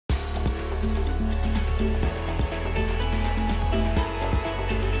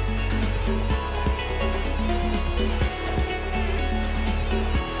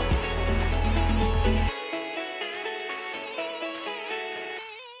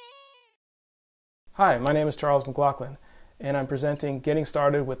Hi, my name is Charles McLaughlin, and I'm presenting Getting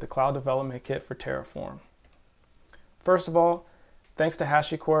Started with the Cloud Development Kit for Terraform. First of all, thanks to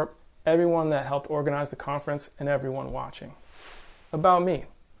HashiCorp, everyone that helped organize the conference, and everyone watching. About me,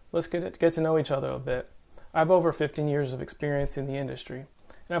 let's get to know each other a bit. I have over 15 years of experience in the industry,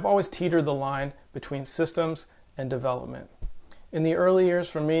 and I've always teetered the line between systems and development. In the early years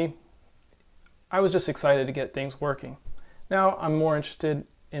for me, I was just excited to get things working. Now I'm more interested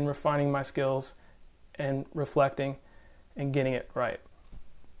in refining my skills and reflecting and getting it right.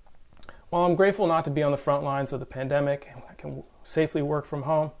 While I'm grateful not to be on the front lines of the pandemic and I can safely work from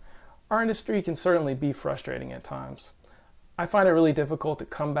home, our industry can certainly be frustrating at times. I find it really difficult to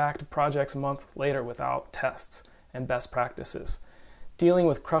come back to projects a month later without tests and best practices. Dealing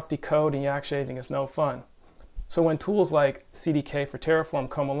with crufty code and yak shaving is no fun. So when tools like Cdk for Terraform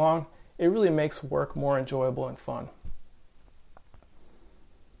come along, it really makes work more enjoyable and fun.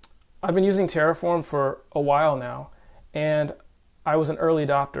 I've been using Terraform for a while now, and I was an early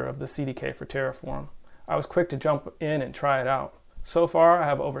adopter of the Cdk for Terraform. I was quick to jump in and try it out. So far, I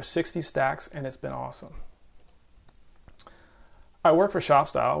have over 60 stacks, and it's been awesome. I work for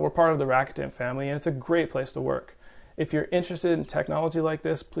ShopStyle. We're part of the Rakuten family, and it's a great place to work. If you're interested in technology like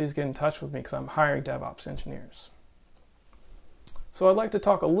this, please get in touch with me because I'm hiring DevOps engineers. So I'd like to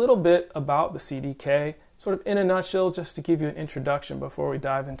talk a little bit about the Cdk, sort of in a nutshell, just to give you an introduction before we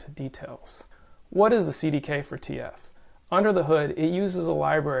dive into details. What is the Cdk for TF? Under the hood, it uses a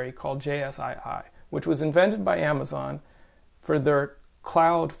library called JSII, which was invented by Amazon for their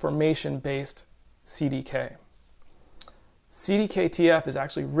cloud formation-based Cdk. Cdktf is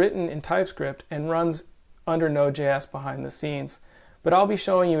actually written in TypeScript and runs under Node.js behind the scenes, but I'll be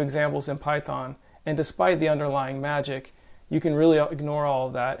showing you examples in Python, and despite the underlying magic, you can really ignore all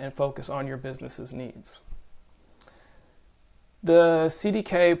of that and focus on your business's needs. The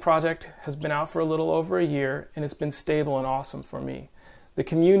Cdk project has been out for a little over a year, and it's been stable and awesome for me. The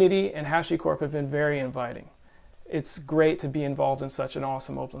community and HashiCorp have been very inviting. It's great to be involved in such an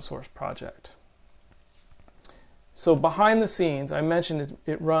awesome open source project. So behind the scenes, I mentioned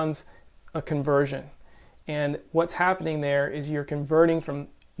it runs a conversion. And what's happening there is you're converting from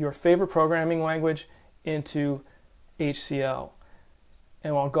your favorite programming language into HCL.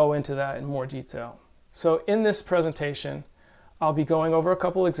 And I'll go into that in more detail. So in this presentation, I'll be going over a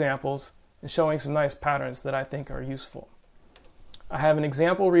couple examples and showing some nice patterns that I think are useful. I have an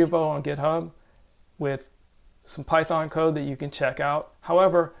example repo on GitHub with some Python code that you can check out.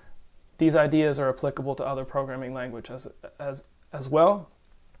 However, these ideas are applicable to other programming languages as well.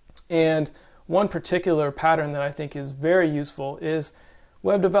 And one particular pattern that I think is very useful is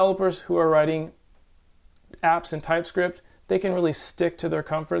web developers who are writing apps in TypeScript. They can really stick to their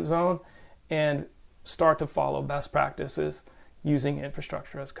comfort zone and start to follow best practices using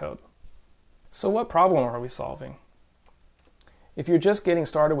infrastructure as code. So what problem are we solving? If you're just getting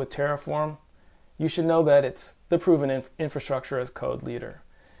started with Terraform, you should know that it's the proven infrastructure as code leader.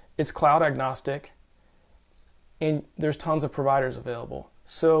 It's cloud agnostic, and there's tons of providers available.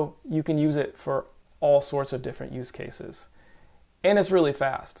 So you can use it for all sorts of different use cases. And it's really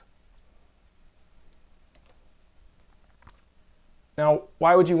fast. Now,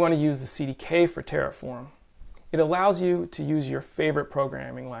 why would you want to use the Cdk for Terraform? It allows you to use your favorite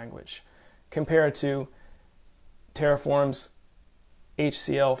programming language compared to Terraform's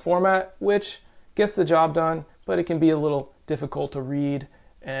HCL format, which gets the job done, but it can be a little difficult to read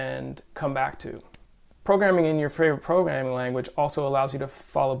and come back to. Programming in your favorite programming language also allows you to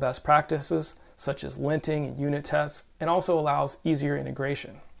follow best practices such as linting and unit tests, and also allows easier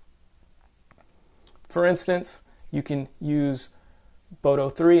integration. For instance, you can use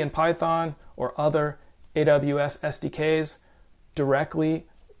Boto 3 in Python or other AWS SDKs directly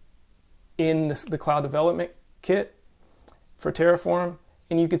in the Cloud Development Kit for Terraform,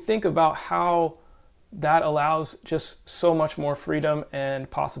 and you could think about how that allows just so much more freedom and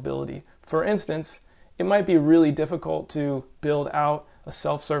possibility. For instance, it might be really difficult to build out a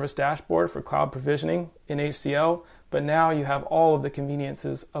self-service dashboard for cloud provisioning in HCL, but now you have all of the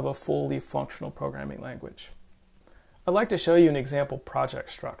conveniences of a fully functional programming language. I'd like to show you an example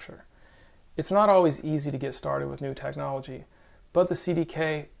project structure. It's not always easy to get started with new technology, but the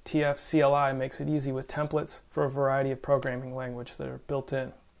Cdktf CLI makes it easy with templates for a variety of programming languages that are built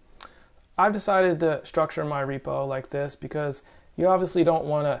in. I've decided to structure my repo like this because you obviously don't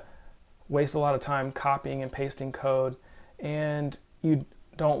want to waste a lot of time copying and pasting code, and you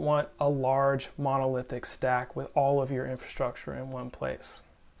don't want a large monolithic stack with all of your infrastructure in one place.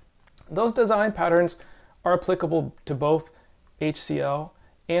 Those design patterns are applicable to both HCL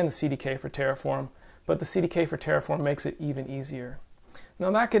and the Cdk for Terraform, but the Cdk for Terraform makes it even easier. Now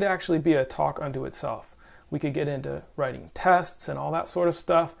that could actually be a talk unto itself. We could get into writing tests and all that sort of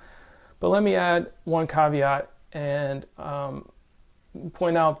stuff, but let me add one caveat and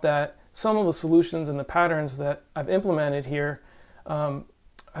point out that some of the solutions and the patterns that I've implemented here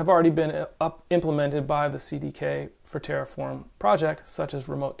have already been implemented by the Cdk for Terraform project, such as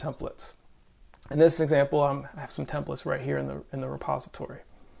remote templates. In this example, I have some templates right here in the repository.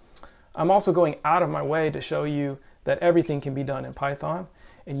 I'm also going out of my way to show you that everything can be done in Python,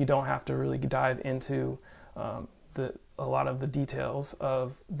 and you don't have to really dive into a lot of the details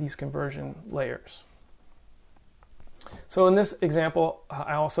of these conversion layers. So in this example,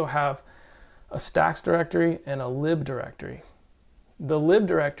 I also have a stacks directory and a lib directory. The lib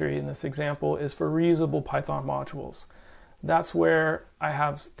directory in this example is for reusable Python modules. That's where I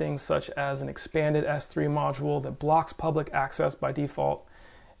have things such as an expanded S3 module that blocks public access by default,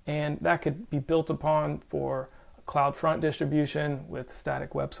 and that could be built upon for a CloudFront distribution with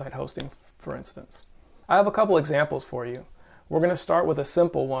static website hosting, for instance. I have a couple examples for you. We're going to start with a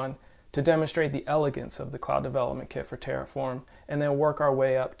simple one to demonstrate the elegance of the Cloud Development Kit for Terraform, and then work our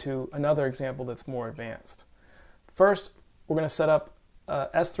way up to another example that's more advanced. First, we're going to set up a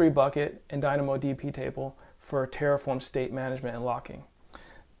S3 bucket and DynamoDB table for Terraform state management and locking.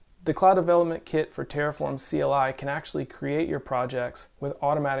 The Cloud Development Kit for Terraform CLI can actually create your projects with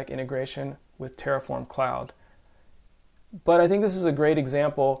automatic integration with Terraform Cloud. But I think this is a great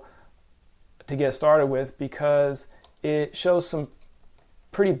example to get started with because it shows some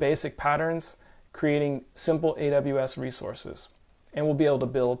pretty basic patterns creating simple AWS resources, and we'll be able to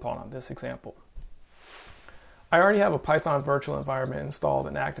build upon this example. I already have a Python virtual environment installed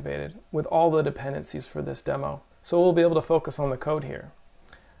and activated with all the dependencies for this demo, so we'll be able to focus on the code here.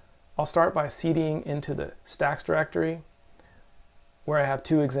 I'll start by cding into the stacks directory where I have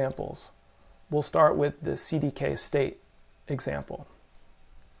two examples. We'll start with the Cdk State Example.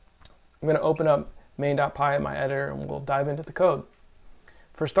 I'm going to open up main.py in my editor and we'll dive into the code.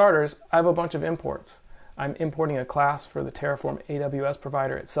 For starters, I have a bunch of imports. I'm importing a class for the Terraform AWS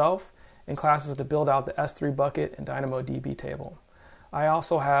provider itself and classes to build out the S3 bucket and DynamoDB table. I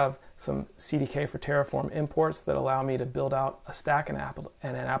also have some Cdk for Terraform imports that allow me to build out a stack and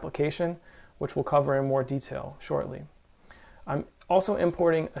an application, which we'll cover in more detail shortly. I'm also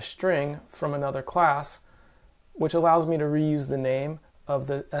importing a string from another class, which allows me to reuse the name of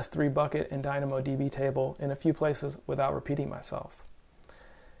the S3 bucket and DynamoDB table in a few places without repeating myself.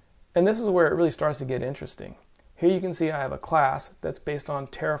 And this is where it really starts to get interesting. Here you can see I have a class that's based on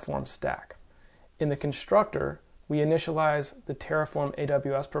Terraform stack. In the constructor, we initialize the Terraform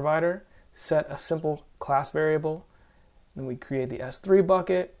AWS provider, set a simple class variable, then we create the S3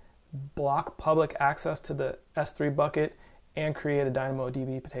 bucket, block public access to the S3 bucket, and create a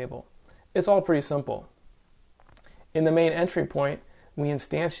DynamoDB table. It's all pretty simple. In the main entry point, we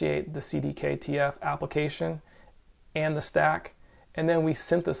instantiate the Cdktf application and the stack, and then we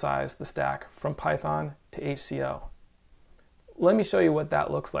synthesize the stack from Python to HCL. Let me show you what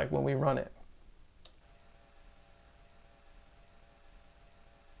that looks like when we run it.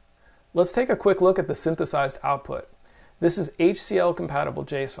 Let's take a quick look at the synthesized output. This is HCL compatible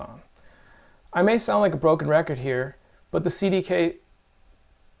JSON. I may sound like a broken record here, but the Cdktf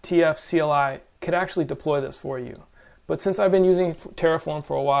CLI could actually deploy this for you. But since I've been using Terraform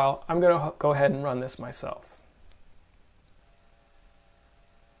for a while, I'm going to go ahead and run this myself.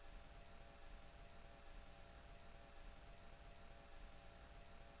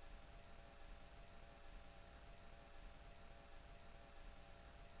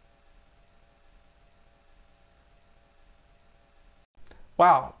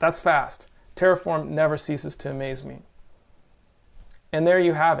 Wow, that's fast. Terraform never ceases to amaze me. And there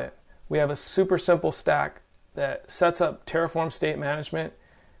you have it. We have a super simple stack that sets up Terraform state management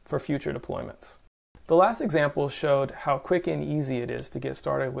for future deployments. The last example showed how quick and easy it is to get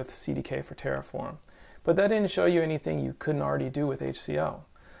started with Cdk for Terraform, but that didn't show you anything you couldn't already do with HCL.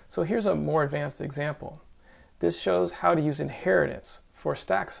 So here's a more advanced example. This shows how to use inheritance for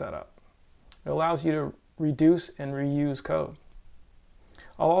stack setup. It allows you to reduce and reuse code.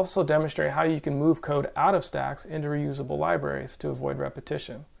 I'll also demonstrate how you can move code out of stacks into reusable libraries to avoid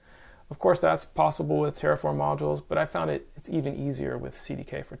repetition. Of course, that's possible with Terraform modules, but I found it's even easier with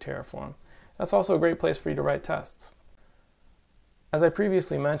Cdk for Terraform. That's also a great place for you to write tests. As I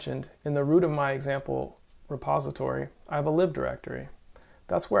previously mentioned, in the root of my example repository, I have a lib directory.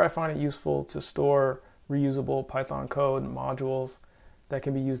 That's where I find it useful to store reusable Python code and modules that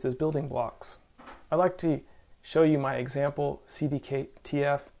can be used as building blocks. I'd like to show you my example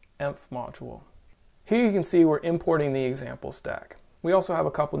Cdktf env module. Here you can see we're importing the example stack. We also have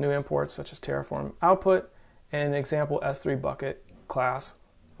a couple new imports such as Terraform output and an example S3 bucket class,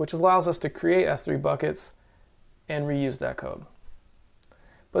 which allows us to create S3 buckets and reuse that code.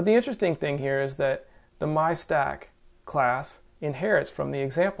 But the interesting thing here is that the MyStack class inherits from the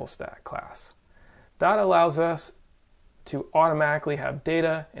example stack class. That allows us to automatically have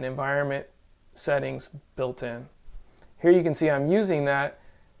data and environment settings built in. Here you can see I'm using that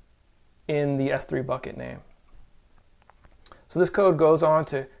in the S3 bucket name. So this code goes on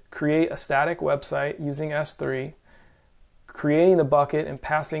to create a static website using S3, creating the bucket and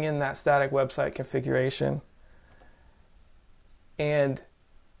passing in that static website configuration. And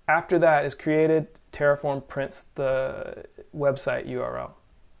after that is created, Terraform prints the website URL.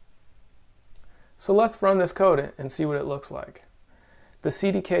 So let's run this code and see what it looks like. The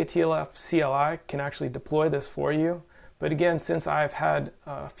Cdktf CLI can actually deploy this for you. But again, since I've had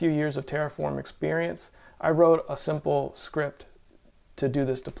a few years of Terraform experience, I wrote a simple script to do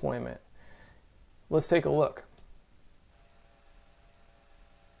this deployment. Let's take a look.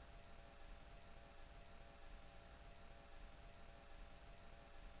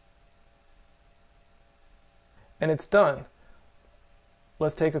 And it's done.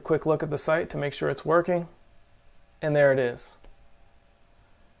 Let's take a quick look at the site to make sure it's working. And there it is.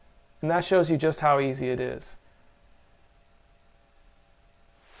 And that shows you just how easy it is.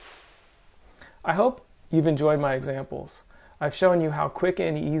 I hope you've enjoyed my examples. I've shown you how quick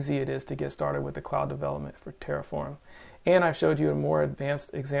and easy it is to get started with the cloud development for Terraform. And I've showed you a more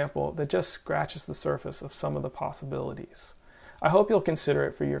advanced example that just scratches the surface of some of the possibilities. I hope you'll consider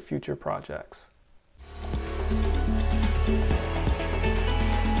it for your future projects.